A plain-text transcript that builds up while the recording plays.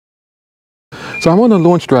So I'm on a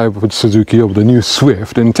launch drive with Suzuki of the new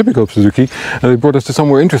Swift, and typical of Suzuki, and they brought us to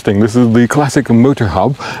somewhere interesting. This is the classic motor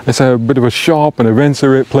hub. It's a bit of a shop and events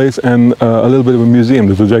place and a little bit of a museum.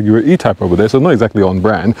 There's a Jaguar E-Type over there, so not exactly on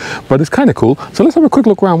brand, but it's kind of cool. So let's have a quick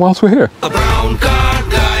look around whilst we're here. A brown car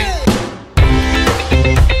guy.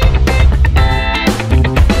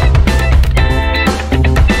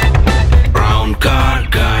 Brown car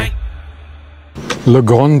guy.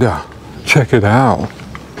 Lagonda, check it out.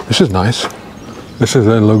 This is nice. This is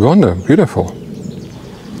a Lagonda, beautiful.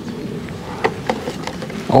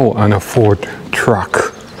 Oh, and a Ford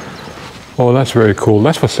truck. Oh, that's very cool.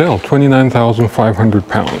 That's for sale,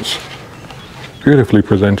 £29,500. Beautifully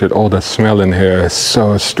presented. Oh, the smell in here is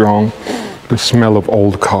so strong. The smell of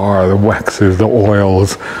old car, the waxes, the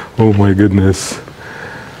oils. Oh my goodness.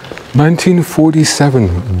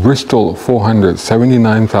 1947 Bristol 400,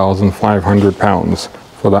 £79,500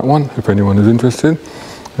 for that one, if anyone is interested.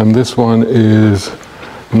 And this one is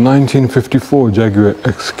 1954 Jaguar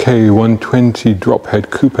XK 120 Drophead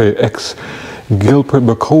Coupe X Gilbert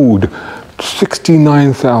Bacode,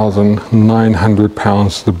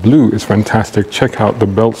 £69,900. The blue is fantastic. Check out the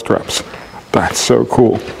belt straps. That's so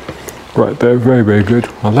cool. Right there, very, very good.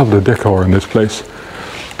 I love the decor in this place.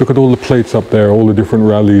 Look at all the plates up there, all the different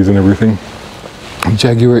rallies and everything.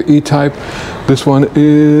 Jaguar E-Type. This one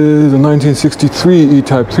is a 1963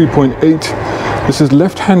 E-Type 3.8. This is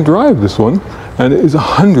left-hand drive, this one, and it is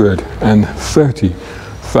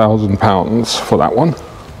 £130,000 for that one.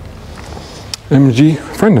 MG, a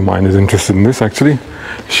friend of mine is interested in this actually.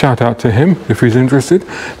 Shout out to him if he's interested.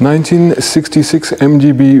 1966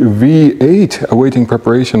 MGB V8 awaiting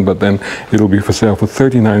preparation, but then it'll be for sale for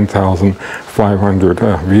 £39,500.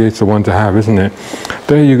 V8's the one to have, isn't it?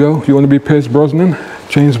 There you go. You want to be Pierce Brosnan,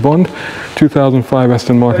 James Bond, 2005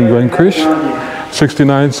 Aston Martin Vanquish.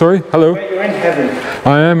 69, sorry, hello. You're in heaven.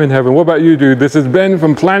 I am in heaven. What about you, dude? This is Ben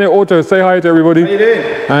from Planet Auto. Say hi to everybody. How you doing?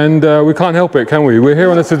 And we can't help it, can we? We're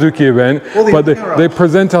here on a Suzuki event, but they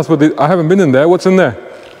present us with the, I haven't been in there. What's in there?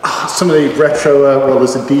 Some of the retro, well,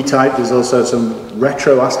 there's a D-Type. There's also some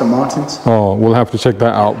retro Aston Martins. Oh, we'll have to check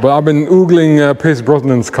that out. But I've been oogling Pierce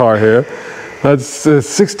Brosnan's car here. That's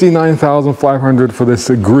 $69,500 for this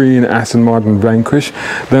green Aston Martin Vanquish.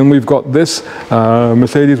 Then we've got this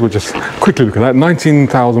Mercedes, which is quickly looking at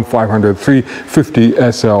 $19,500,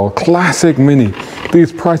 350 SL Classic Mini.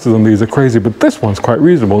 These prices on these are crazy, but this one's quite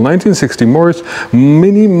reasonable. 1960 Morris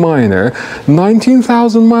Mini Minor,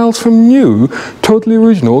 19,000 miles from new, totally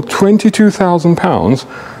original, £22,000.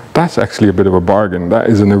 That's actually a bit of a bargain. That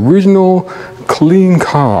is an original, clean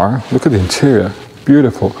car. Look at the interior,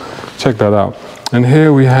 beautiful. Check that out. And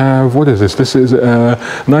here we have, what is this? This is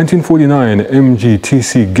 1949 MG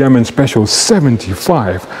TC Gammon Special,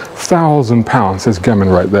 £75,000. Says Gammon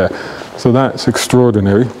right there. So that's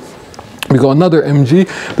extraordinary. We got another MG.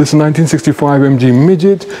 This is 1965 MG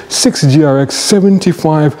Midget 6GRX,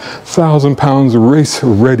 £75,000. Race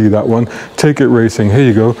ready, that one. Take it racing. Here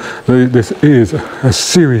you go. This is a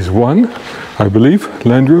Series 1, I believe,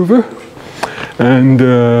 Land Rover. And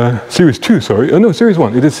Series 2, sorry. Oh no, Series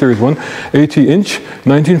 1. It is Series 1. 80-inch,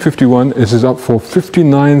 1951. This is up for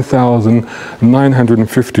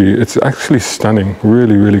 $59,950. It's actually stunning.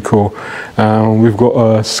 Really, really cool. We've got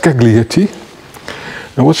a Scaglietti.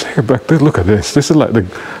 And what's here back there? Look at this. This is like the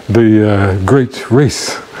Great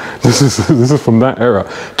Race. This is from that era.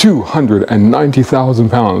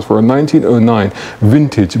 £290,000 for a 1909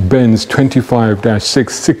 vintage Benz 25-6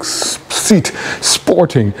 six-seat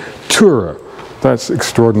sporting tourer. That's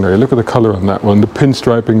extraordinary. Look at the color on that one. The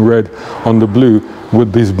pinstriping red on the blue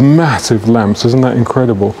with these massive lamps. Isn't that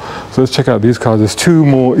incredible? So let's check out these cars. There's two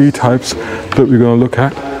more E-Types that we're going to look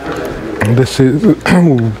at. And this is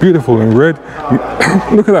beautiful in red.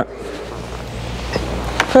 Look at that.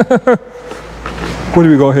 What do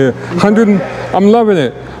we got here? I'm loving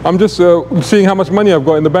it. I'm just seeing how much money I've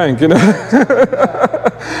got in the bank, you know.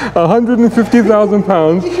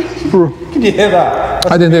 £150,000. Can you hear that?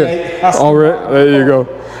 I didn't hear it. All right, there you go.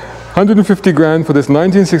 150 grand for this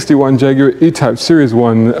 1961 Jaguar E-Type Series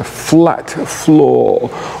 1 flat floor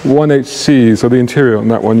 1HC. So the interior on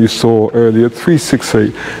that one you saw earlier,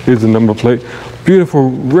 368 is the number plate. Beautiful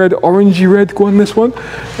red, orangey red one, this one.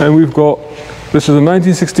 And we've got, this is a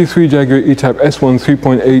 1963 Jaguar E-Type S1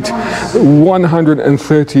 3.8,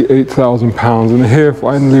 £138,000. And here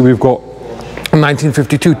finally we've got a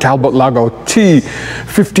 1952 Talbot Lago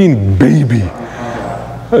T15 Baby.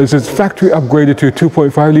 This is factory upgraded to a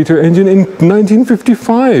 2.5 litre engine in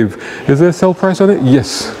 1955. Is there a sell price on it?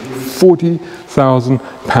 Yes,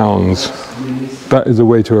 £40,000. That is a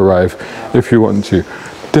way to arrive if you want to.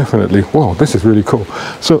 Definitely. Wow, this is really cool.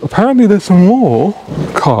 So apparently there's some more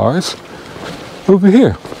cars over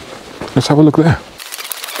here. Let's have a look there.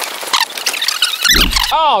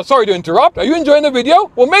 Oh, sorry to interrupt. Are you enjoying the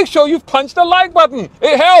video? Well, make sure you've punched the like button.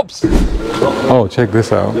 It helps. Oh, check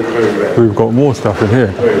this out. We've got more stuff in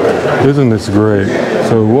here. Isn't this great?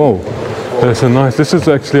 So, whoa. That's a nice, this is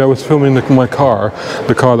actually, I was filming my car,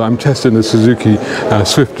 the car that I'm testing, the Suzuki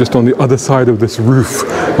Swift, just on the other side of this roof,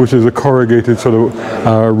 which is a corrugated sort of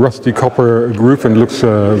rusty copper roof, and looks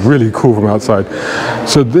really cool from outside.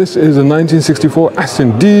 So this is a 1964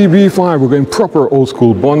 Aston DB5. We're going proper old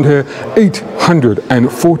school Bond here.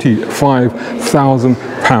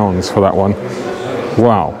 £845,000 for that one.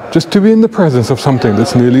 Wow, just to be in the presence of something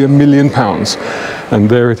that's nearly £1 million. And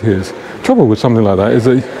there it is. Trouble with something like that is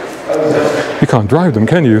that you can't drive them,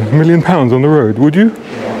 can you? £1 million on the road, would you?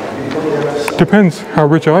 Depends, how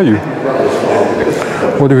rich are you?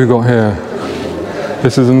 What do we got here?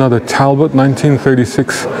 This is another Talbot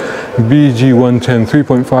 1936 BG110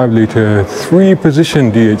 3.5 litre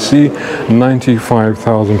 3-position DHC,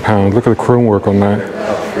 £95,000. Look at the chrome work on that.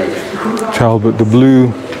 Talbot, the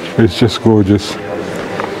blue is just gorgeous.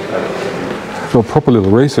 Got a proper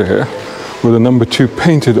little racer here with a number 2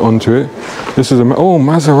 painted onto it. This is a, oh,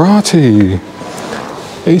 Maserati.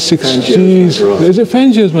 A6G's, is it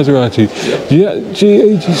Fangio's Maserati? Yeah,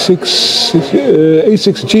 G86,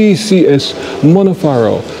 A6GCS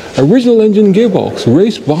Monofaro. Original engine gearbox,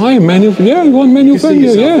 race by manual, yeah, one manual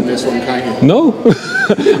Fangio, yeah. This one, can't you? No,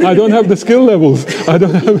 I don't have the skill levels. I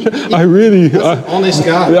don't have, I really, honest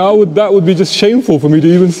guy. That would be just shameful for me to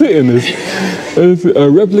even sit in this. It's a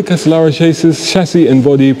replica Solara chassis and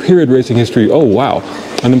body, period racing history. Oh wow.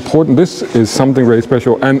 And important, this is something very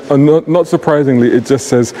special, and not surprisingly, it just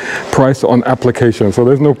says price on application, so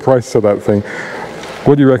there's no price to that thing.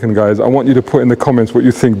 What do you reckon, guys? I want you to put in the comments what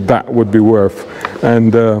you think that would be worth,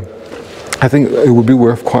 and I think it would be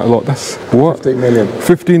worth quite a lot. That's what? 15 million.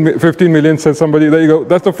 15 million, says somebody. There you go.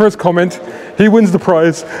 That's the first comment. He wins the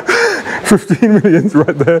prize. 15 million's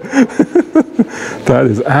right there. That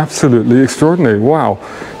is absolutely extraordinary. Wow.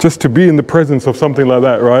 Just to be in the presence of something like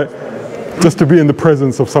that, right? Just to be in the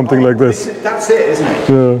presence of something like this. That's it, isn't it?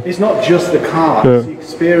 Yeah. It's not just the car, it's the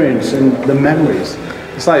experience and the memories.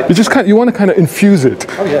 It's like You just you want to kind of infuse it.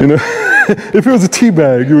 Oh, yeah. You know, if it was a tea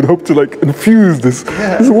bag, you would hope to like infuse this.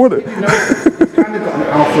 Yeah. This water. You know, it's kind of got an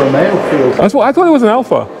alpha male feel. That's what I thought. It was an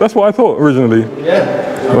alpha. That's what I thought originally. Yeah.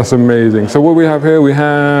 That's amazing. So what we have here, we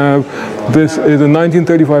have, this is a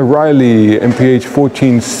 1935 Riley MPH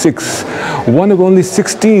 14.6, one of only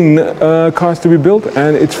 16 cars to be built,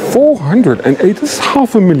 and it's 408. This is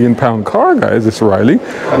 £500,000 car, guys. This Riley.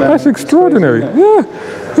 That's extraordinary. Yeah,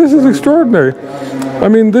 this is extraordinary. I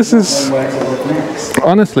mean, this is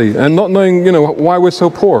honestly, and not knowing, you know, why we're so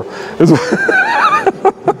poor. It's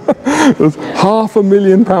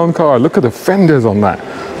 £500,000 car. Look at the fenders on that.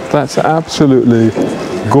 That's absolutely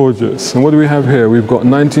gorgeous. And what do we have here? We've got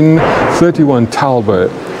 1931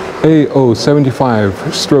 Talbot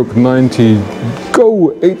AO75/90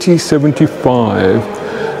 Go 8075.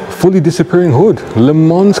 Fully disappearing hood. Le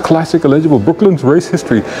Mans Classic eligible. Brooklyn's race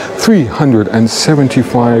history.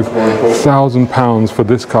 £375,000 for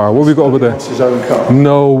this car. What have we got over there? It's his own car.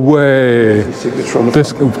 No way. Signature on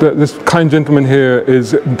the This kind gentleman here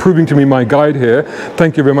is proving to me my guide here.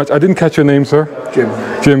 Thank you very much. I didn't catch your name, sir. Jim.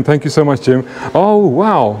 Jim, thank you so much, Jim. Oh,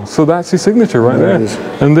 wow. So that's his signature right there.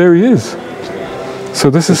 And there he is.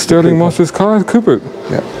 So this is Sterling Moss's car, Cooper.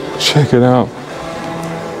 Yeah. Check it out.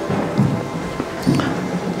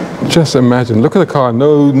 Just imagine. Look at the car.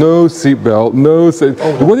 No seatbelt. No.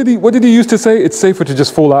 What did he used to say? It's safer to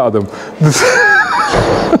just fall out of them.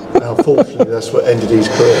 Unfortunately, that's what ended his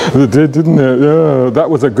career. It did, didn't it? Yeah. That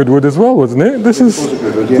was a Goodwood as well, wasn't it? This is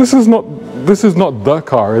not the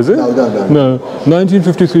car, is it? No.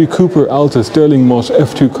 1953 Cooper Alta Sterling Moss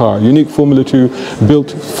F2 car, unique Formula 2, built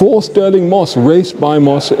for Sterling Moss, raced by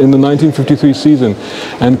Moss in the 1953 season,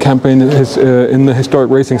 and campaigned in the historic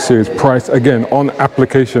racing series. Price again on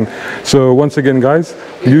application. So once again, guys,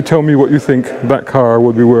 you tell me what you think that car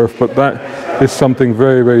would be worth, but that is something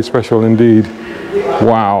very, very special indeed.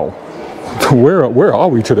 Wow. Where are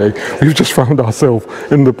we today? We've just found ourselves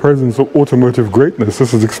in the presence of automotive greatness.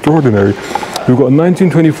 This is extraordinary. We've got a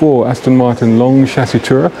 1924 Aston Martin long chassis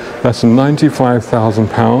tourer. That's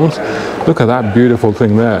 £95,000. Look at that beautiful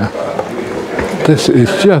thing there. This is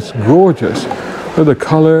just gorgeous. Look at the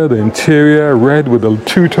color, the interior, red with a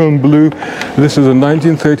two-tone blue. This is a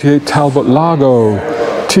 1938 Talbot Largo.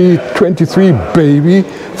 T23, baby.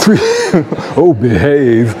 Oh,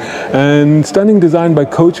 behave. And stunning design by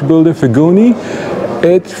coach builder Figoni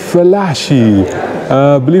et Falashi.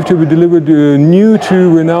 believed to be delivered new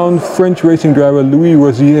to renowned French racing driver Louis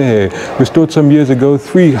Rosier, restored some years ago.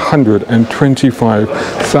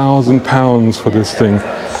 £325,000 for this thing.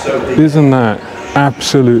 Isn't that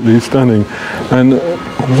absolutely stunning? And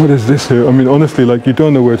what is this here? I mean, honestly, like, you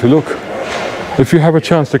don't know where to look. If you have a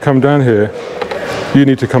chance to come down here, you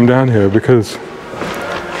need to come down here, because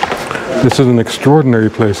this is an extraordinary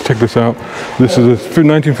place. Check this out. This is a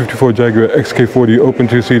 1954 Jaguar XK40 open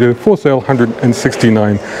two-seater, for sale,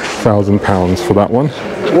 £169,000 for that one.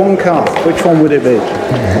 One car, which one would it be?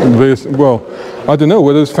 This, well, I don't know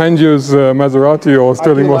whether it's Fangio's Maserati or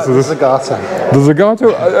Sterling Moss's. The Zagato. The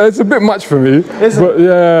Zagato, it's a bit much for me. But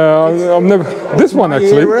yeah, I'm never. This one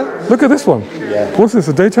actually. Look at this one. Yeah. What's this?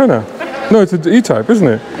 A Daytona? No, it's an E-Type, isn't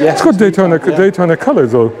it? Yeah, it's got Daytona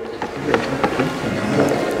colours though.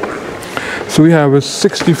 So we have a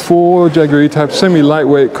 64 Jaguar E-Type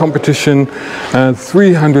semi-lightweight competition, and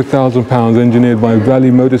 £300,000, engineered by Valley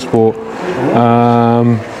Motorsport.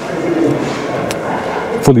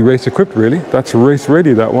 Fully race equipped, really. That's race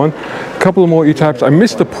ready, that one. A couple of more E-Types. I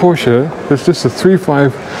missed the Porsche. There's just a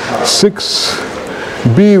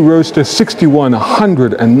 356B Roadster 61,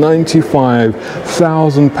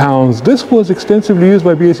 £195,000. This was extensively used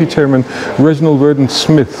by BAC chairman Reginald Verdon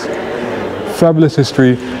Smith. Fabulous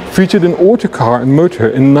history. Featured in Autocar and Motor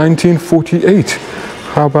in 1948.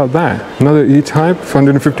 How about that? Another E-Type,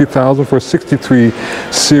 $150,000 for a 63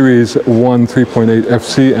 Series 1 3.8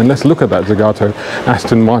 FC. And let's look at that Zagato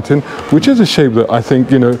Aston Martin, which is a shape that I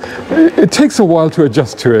think, you know, it takes a while to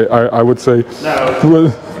adjust to it, I would say. No.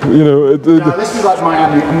 Well, you know, This is like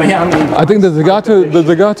Miami. I think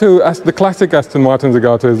the classic Aston Martin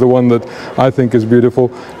Zagato is the one that I think is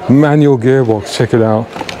beautiful. Manual gearbox, check it out.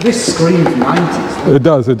 This screams 90s. It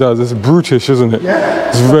does. It's brutish, isn't it? Yeah.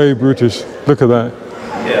 It's very brutish. Look at that.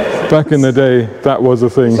 Back in the day, that was a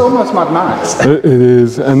thing. It's almost Mad Max. It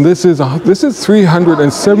is, and this is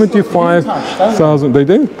 375,000. They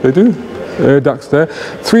do. Air ducts there.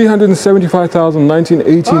 375,000,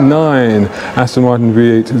 1989 Aston Martin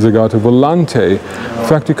V8 Zagato Volante.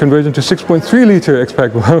 Factory conversion to 6.3 litre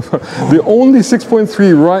XPAC. The only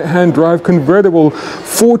 6.3 right-hand drive convertible,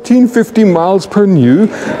 1450 miles per new,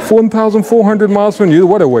 1,400 miles per new.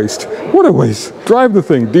 What a waste. What a waste. Drive the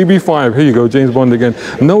thing. DB5. Here you go, James Bond again.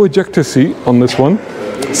 No ejector seat on this one,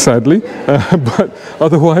 sadly, but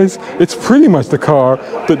otherwise it's pretty much the car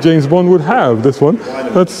that James Bond would have. This one,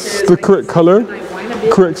 that's the correct color,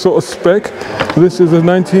 correct sort of spec. This is a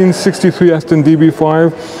 1963 Aston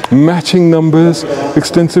DB5, matching numbers,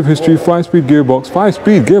 extensive history, 5-speed gearbox,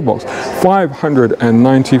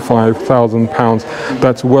 £595,000.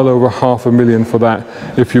 That's well over £500,000 for that.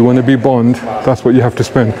 If you want to be Bond, that's what you have to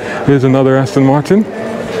spend. Here's another Aston Martin.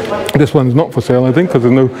 This one's not for sale, I think, because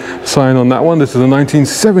there's no sign on that one. This is a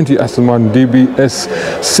 1970 Aston Martin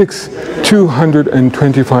DBS6,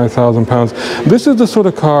 £225,000. This is the sort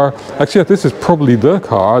of car, actually this is probably the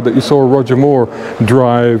car that you saw Roger Moore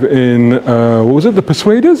drive in, what was it, the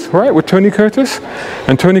Persuaders, right, with Tony Curtis?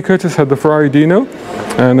 And Tony Curtis had the Ferrari Dino,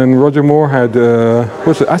 and then Roger Moore had,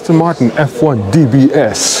 what's it, Aston Martin F1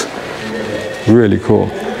 DBS. Really cool.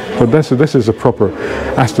 But this is a proper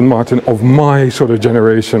Aston Martin of my sort of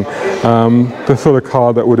generation. The sort of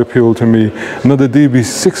car that would appeal to me. Another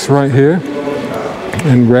DB6 right here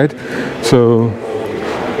in red. So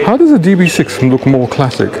how does a DB6 look more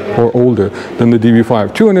classic or older than the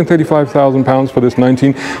DB5? £235,000 for this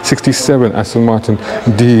 1967 Aston Martin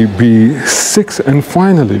DB6. And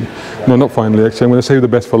finally, no, not finally, actually, I'm going to save the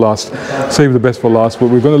best for last. Save the best for last, but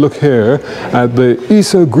we're going to look here at the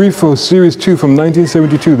Iso Grifo Series 2 from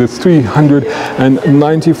 1972. That's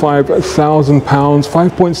 £395,000,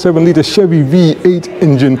 5.7 litre Chevy V8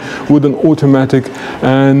 engine with an automatic,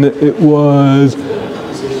 and it was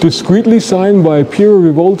discreetly signed by Piero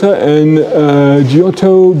Rivolta and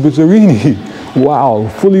Giotto Bizzarini. Wow,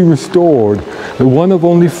 fully restored. One of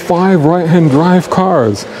only 5 right-hand drive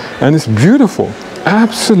cars, and it's beautiful.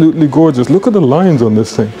 Absolutely gorgeous. Look at the lines on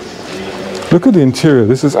this thing. Look at the interior.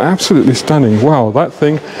 This is absolutely stunning. Wow, that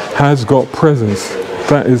thing has got presence.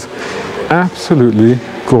 That is absolutely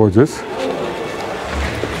gorgeous.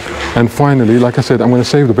 And finally, like I said, I'm going to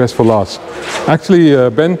save the best for last. Actually,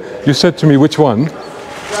 Ben, you said to me which one?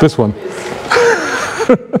 This one.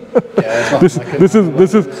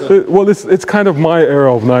 It's kind of my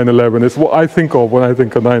era of 9/11. It's what I think of when I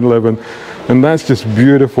think of 9/11. and that's just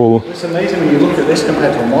beautiful. It's amazing when you look at this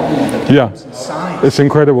compared to a modern one. Yeah, Size. it's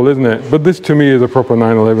incredible, isn't it? But this to me is a proper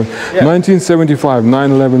 911. Yeah. 1975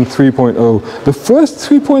 911 3.0, the first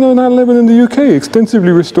 3.0 911 in the UK,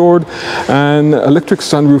 extensively restored, and electric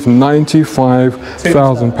sunroof,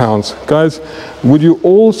 £95,000. Guys, would you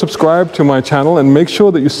all subscribe to my channel and make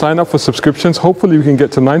sure that you sign up for subscriptions? Hopefully we can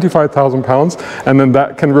get to £95,000, and then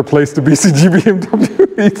that can replace the BCG BMW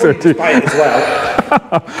E30. Buy it as well.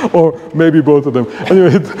 Or maybe both of them.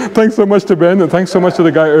 Anyway, thanks so much to Ben, and thanks so much to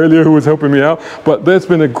the guy earlier who was helping me out. But there's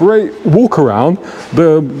been a great walk around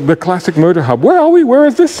the classic motor hub. Where are we? Where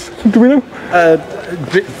is this? Do we know?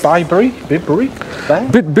 Bibury?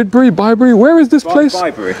 Bibury. Where is this place?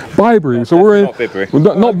 Bibury. So we're in not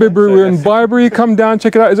Bibury. Not Bibury. We're in Bibury. Come down,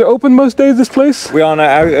 check it out. Is it open most days? This place? We are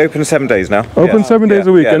now open 7 days now. Open 7 days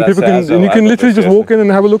a week, and people can and you can literally just walk in and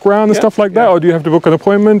have a look around and stuff like that, or do you have to book an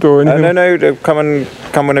appointment or anything? No,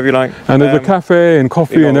 come whenever you like. And there's a cafe and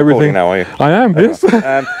coffee and everything. Now, are you? I am. Yes.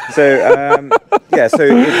 Yeah. So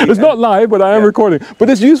it's not live, but I am recording. But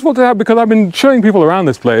it's useful to have because I've been showing people around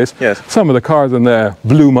this place. Yes. Some of the cars in there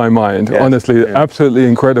blew my mind. Yes. Honestly, absolutely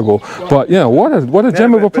incredible. But yeah, what a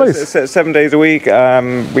gem of a place. 7 days a week.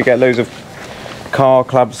 We get loads of car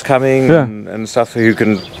clubs coming and stuff who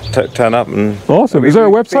can turn up and. Awesome. Is there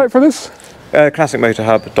a website for this?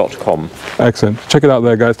 ClassicMotorHub.com. Excellent. Check it out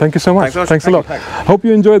there, guys. Thank you so much. Thanks a lot. Thanks. Hope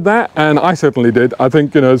you enjoyed that, and I certainly did. I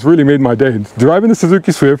think, it's really made my day. Driving the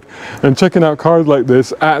Suzuki Swift and checking out cars like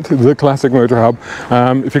this at the Classic Motor Hub.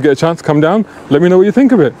 If you get a chance, come down. Let me know what you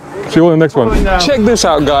think of it. See you all in the next one. Check this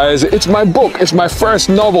out, guys. It's my book. It's my first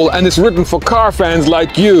novel, and it's written for car fans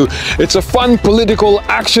like you. It's a fun political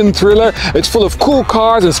action thriller. It's full of cool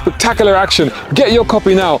cars and spectacular action. Get your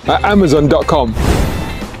copy now at Amazon.com.